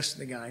came and arrested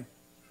the guy.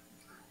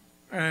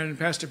 And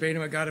Pastor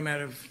Bainham got him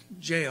out of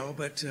jail.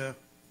 But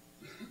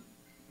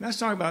let's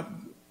talk about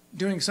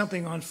doing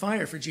something on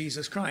fire for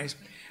Jesus Christ.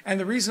 And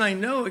the reason I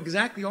know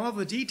exactly all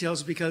the details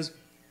is because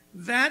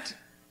that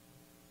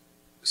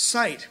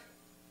site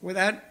where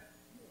that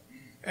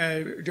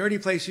dirty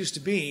place used to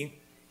be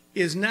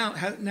is now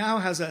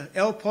has a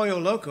El Pollo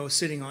Loco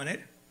sitting on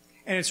it,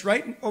 and it's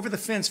right over the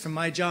fence from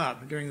my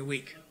job during the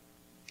week.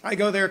 I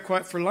go there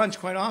for lunch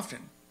quite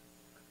often.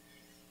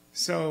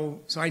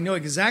 So I know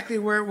exactly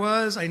where it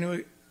was. I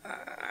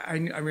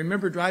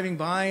remember driving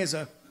by as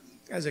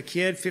a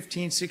kid,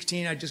 15,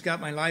 16. I just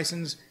got my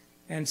license,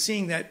 and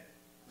seeing that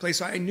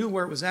place, I knew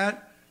where it was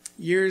at.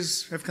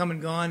 Years have come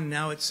and gone, and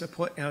now it's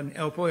an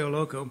El Pollo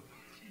Loco.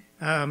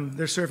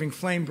 They're serving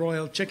flame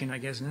broiled chicken, I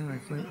guess now.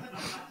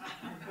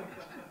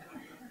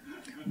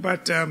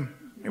 But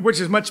which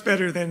was much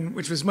better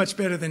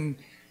than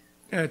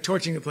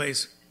torching the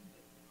place.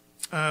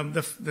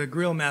 The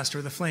grill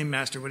master, the flame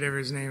master, whatever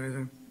his name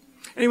is.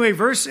 Anyway,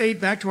 verse 8,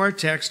 back to our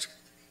text.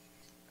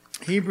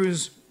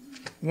 Hebrews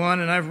 1,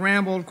 and I've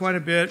rambled quite a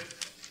bit.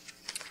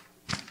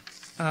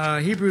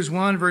 Hebrews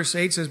 1, verse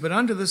 8 says, "But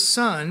unto the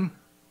Son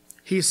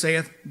he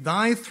saith,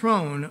 Thy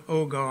throne,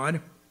 O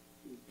God,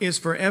 is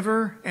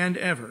forever and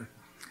ever.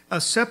 A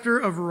scepter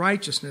of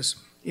righteousness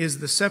is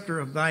the scepter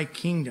of thy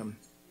kingdom."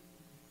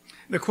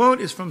 The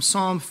quote is from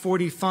Psalm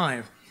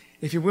 45.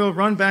 If you will,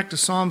 run back to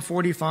Psalm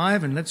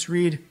 45, and let's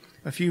read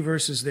a few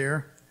verses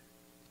there.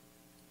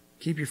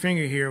 Keep your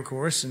finger here, of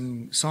course,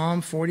 in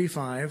Psalm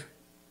 45.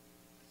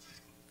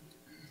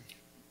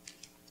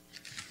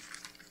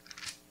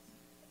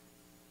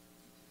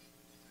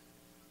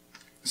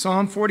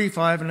 Psalm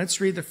 45, and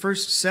let's read the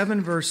first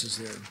 7 verses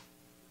there.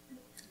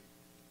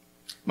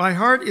 "My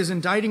heart is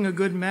inditing a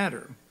good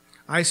matter.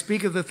 I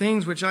speak of the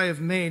things which I have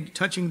made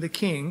touching the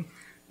king.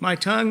 My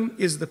tongue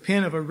is the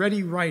pen of a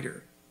ready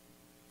writer.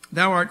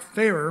 Thou art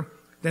fairer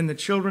than the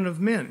children of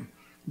men.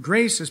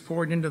 Grace is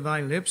poured into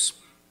thy lips.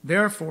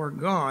 Therefore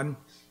God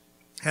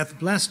hath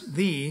blessed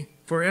thee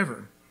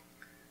forever.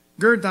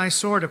 Gird thy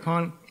sword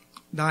upon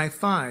thy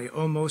thigh,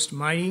 O most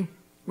mighty,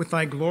 with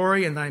thy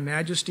glory and thy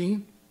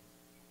majesty.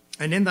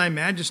 And in thy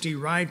majesty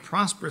ride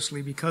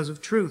prosperously because of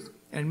truth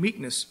and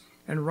meekness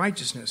and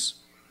righteousness.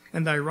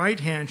 And thy right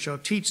hand shall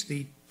teach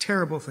thee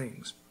terrible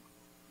things.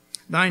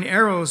 Thine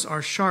arrows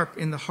are sharp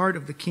in the heart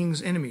of the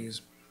king's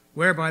enemies,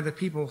 whereby the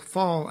people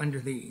fall under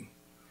thee.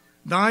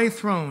 Thy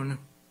throne,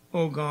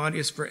 O God,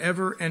 is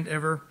forever and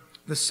ever.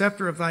 The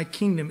scepter of thy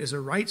kingdom is a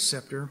right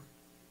scepter.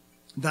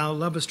 Thou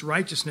lovest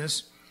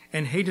righteousness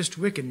and hatest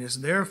wickedness.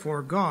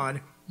 Therefore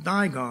God,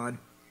 thy God,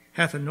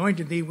 hath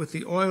anointed thee with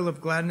the oil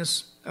of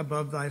gladness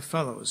above thy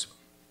fellows."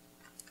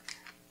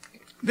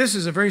 This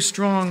is a very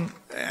strong,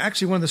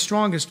 actually one of the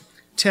strongest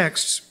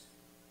texts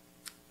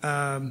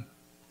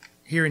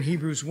here in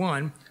Hebrews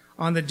 1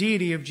 on the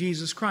deity of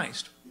Jesus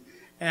Christ.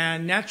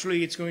 And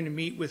naturally it's going to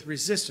meet with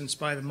resistance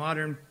by the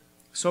modern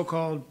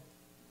so-called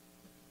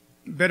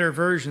better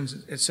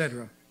versions,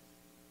 etc.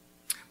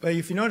 But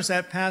if you notice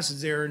that passage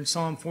there in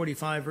Psalm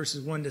 45,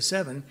 verses 1 to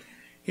 7,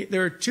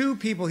 there are two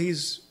people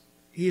he's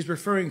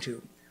referring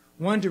to,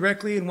 one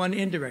directly and one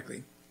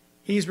indirectly.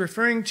 He's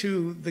referring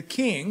to the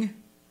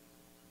king,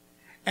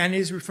 and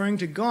he's referring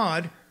to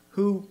God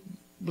who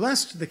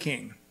blessed the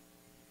king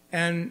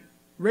and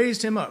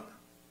raised him up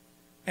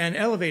and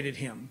elevated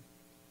him.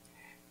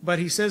 But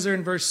he says there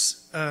in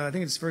verse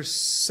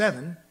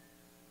 7,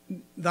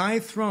 thy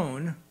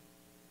throne,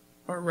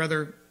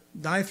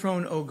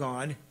 O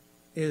God,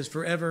 is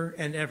forever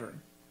and ever.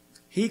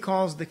 He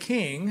calls the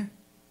king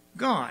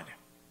God.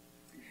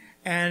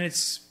 And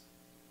it's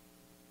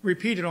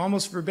repeated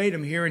almost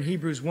verbatim here in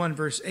Hebrews 1,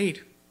 verse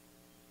 8.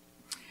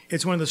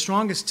 It's one of the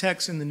strongest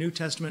texts in the New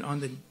Testament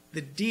on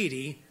the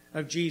deity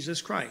of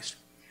Jesus Christ.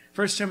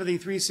 1 Timothy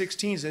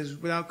 3:16 says,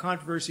 "Without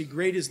controversy,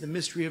 great is the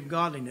mystery of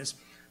godliness.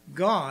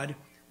 God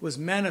was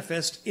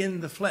manifest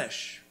in the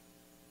flesh,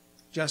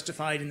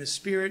 justified in the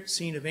spirit,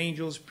 seen of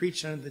angels,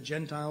 preached unto the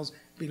Gentiles,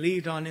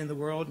 believed on in the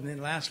world, and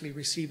then lastly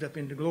received up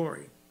into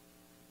glory."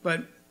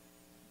 But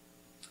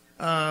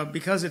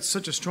because it's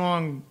such a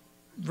strong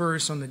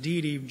verse on the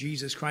deity of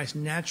Jesus Christ,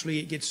 naturally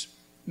it gets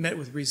met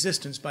with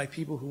resistance by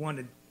people who want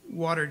to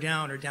water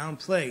down or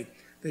downplay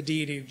the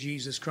deity of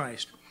Jesus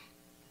Christ.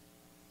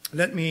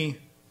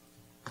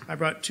 I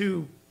brought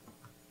 2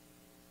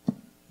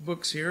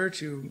 books here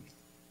to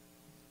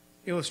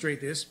illustrate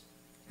this.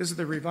 This is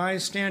the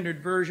Revised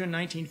Standard Version,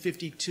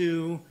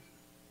 1952,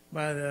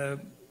 by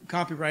the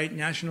copyright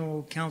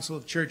National Council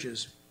of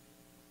Churches.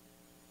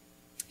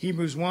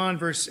 Hebrews 1,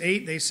 verse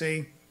 8, they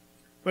say,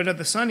 "But of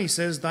the Son," he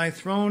says, "Thy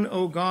throne,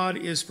 O God,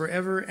 is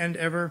forever and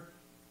ever."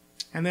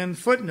 And then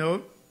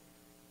footnote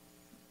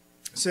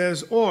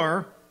says,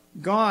 "Or,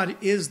 God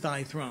is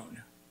thy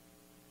throne."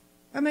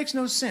 That makes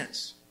no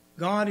sense.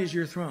 God is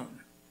your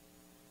throne.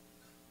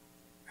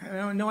 I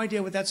have no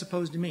idea what that's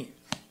supposed to mean.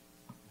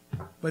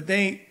 But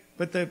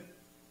the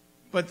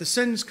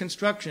sentence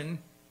construction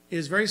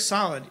is very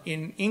solid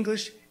in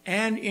English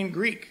and in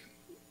Greek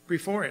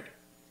before it.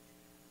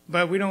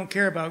 But we don't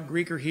care about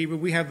Greek or Hebrew.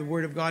 We have the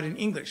Word of God in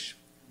English.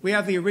 We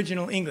have the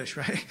original English,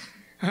 right?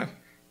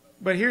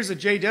 But here's a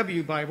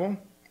JW Bible.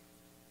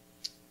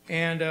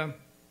 And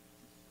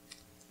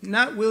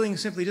not willing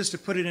simply just to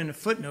put it in a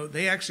footnote,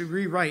 they actually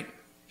rewrite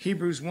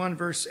Hebrews 1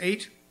 verse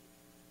 8.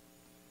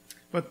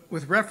 But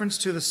with reference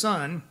to the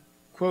Son,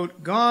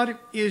 quote, God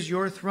is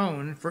your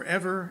throne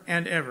forever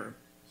and ever,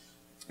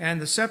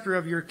 and the scepter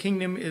of your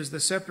kingdom is the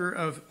scepter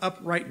of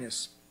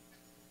uprightness.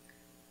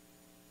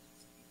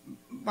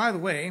 By the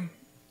way,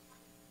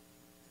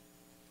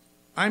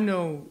 I'm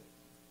no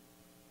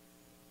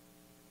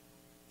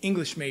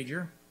English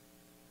major.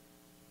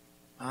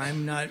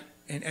 I'm not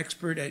an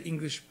expert at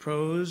English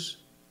prose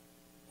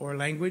or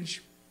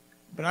language,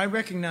 but I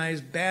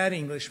recognize bad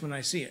English when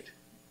I see it.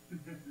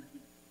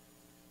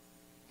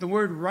 The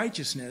word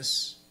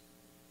righteousness,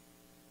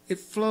 it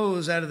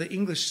flows out of the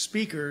English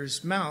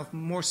speaker's mouth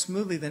more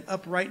smoothly than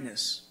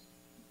uprightness.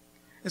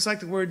 It's like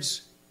the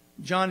words,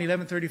 John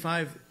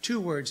 11:35,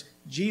 2 words,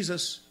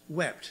 Jesus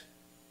wept.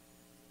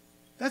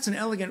 That's an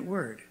elegant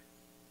word.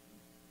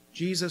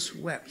 Jesus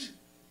wept.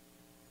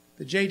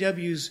 The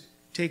JWs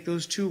take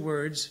those 2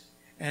 words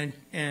and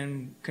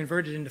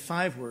convert it into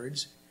 5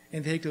 words,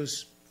 and take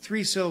those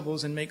 3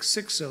 syllables and make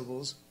 6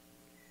 syllables.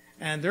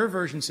 And their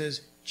version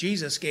says,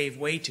 Jesus gave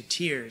way to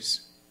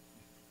tears.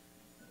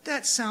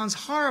 That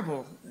sounds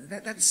horrible.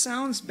 That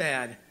sounds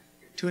bad.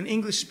 To an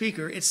English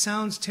speaker, it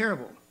sounds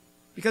terrible,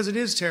 because it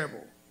is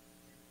terrible.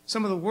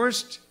 Some of the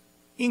worst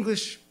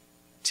English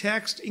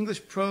text,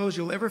 English prose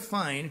you'll ever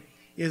find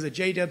is a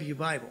JW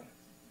Bible.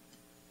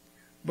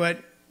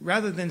 But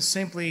rather than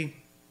simply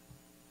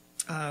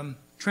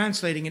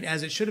translating it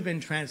as it should have been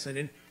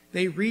translated,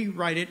 they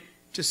rewrite it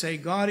to say,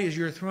 God is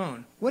your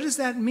throne. What does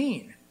that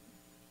mean?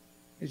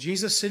 Is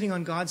Jesus sitting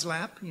on God's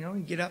lap? You know,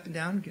 you get up and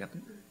down, get up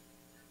and down.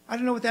 I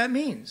don't know what that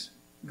means.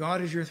 God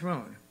is your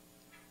throne.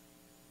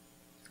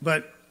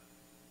 But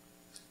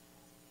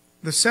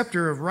the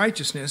scepter of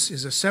righteousness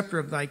is a scepter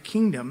of thy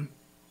kingdom.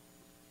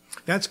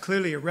 That's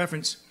clearly a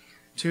reference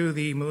to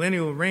the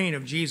millennial reign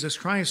of Jesus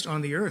Christ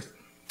on the earth.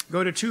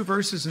 Go to 2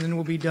 verses and then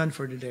we'll be done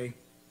for today.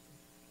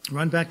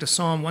 Run back to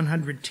Psalm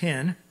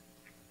 110.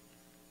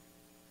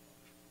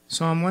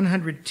 Psalm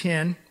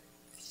 110,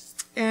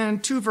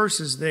 and 2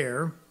 verses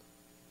there,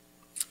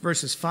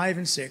 verses 5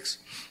 and 6.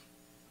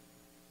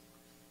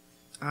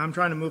 I'm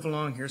trying to move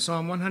along here.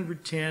 Psalm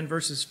 110,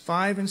 verses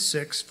 5 and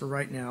 6 for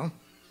right now.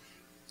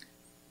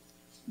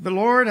 The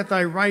Lord at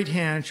thy right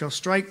hand shall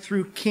strike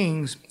through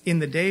kings in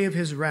the day of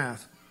his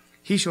wrath.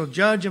 He shall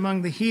judge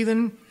among the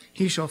heathen.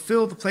 He shall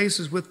fill the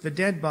places with the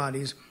dead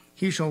bodies.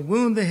 He shall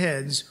wound the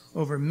heads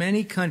over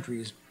many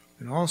countries.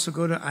 And also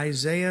go to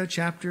Isaiah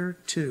chapter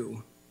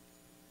 2.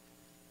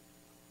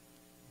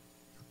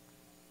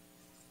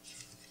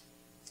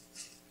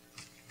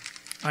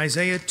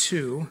 Isaiah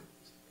 2,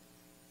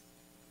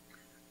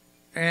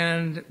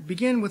 and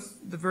begin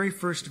with the very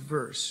first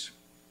verse.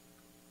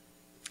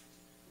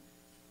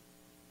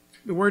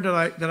 The word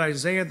that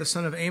Isaiah the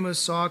son of Amos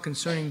saw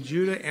concerning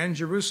Judah and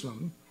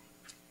Jerusalem.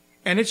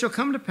 And it shall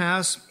come to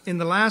pass in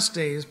the last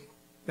days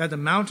that the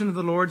mountain of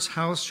the Lord's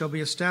house shall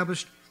be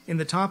established in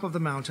the top of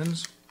the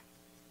mountains,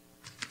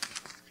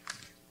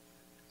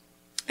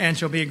 and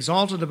shall be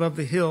exalted above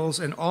the hills,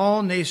 and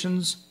all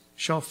nations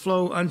shall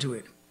flow unto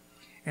it.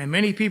 And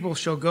many people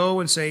shall go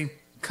and say,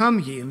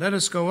 Come ye, and let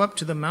us go up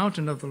to the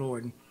mountain of the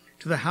Lord,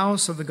 to the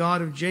house of the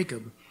God of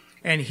Jacob.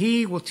 And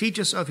he will teach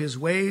us of his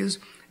ways,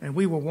 and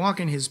we will walk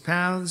in his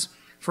paths.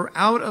 For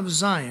out of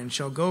Zion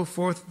shall go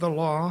forth the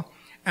law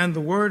and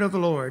the word of the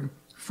Lord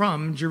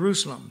from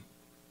Jerusalem.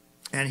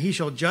 And he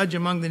shall judge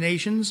among the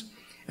nations,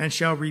 and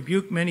shall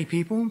rebuke many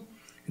people.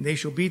 And they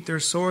shall beat their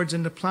swords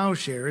into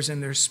plowshares,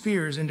 and their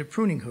spears into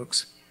pruning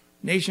hooks.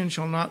 Nation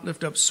shall not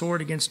lift up sword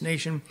against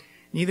nation,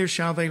 neither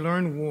shall they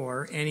learn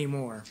war any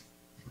more.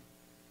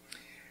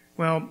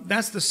 Well,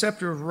 that's the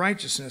scepter of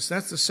righteousness.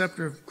 That's the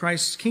scepter of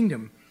Christ's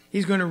kingdom.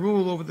 He's going to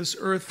rule over this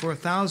earth for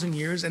 1,000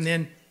 years and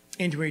then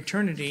into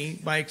eternity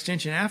by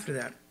extension after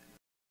that.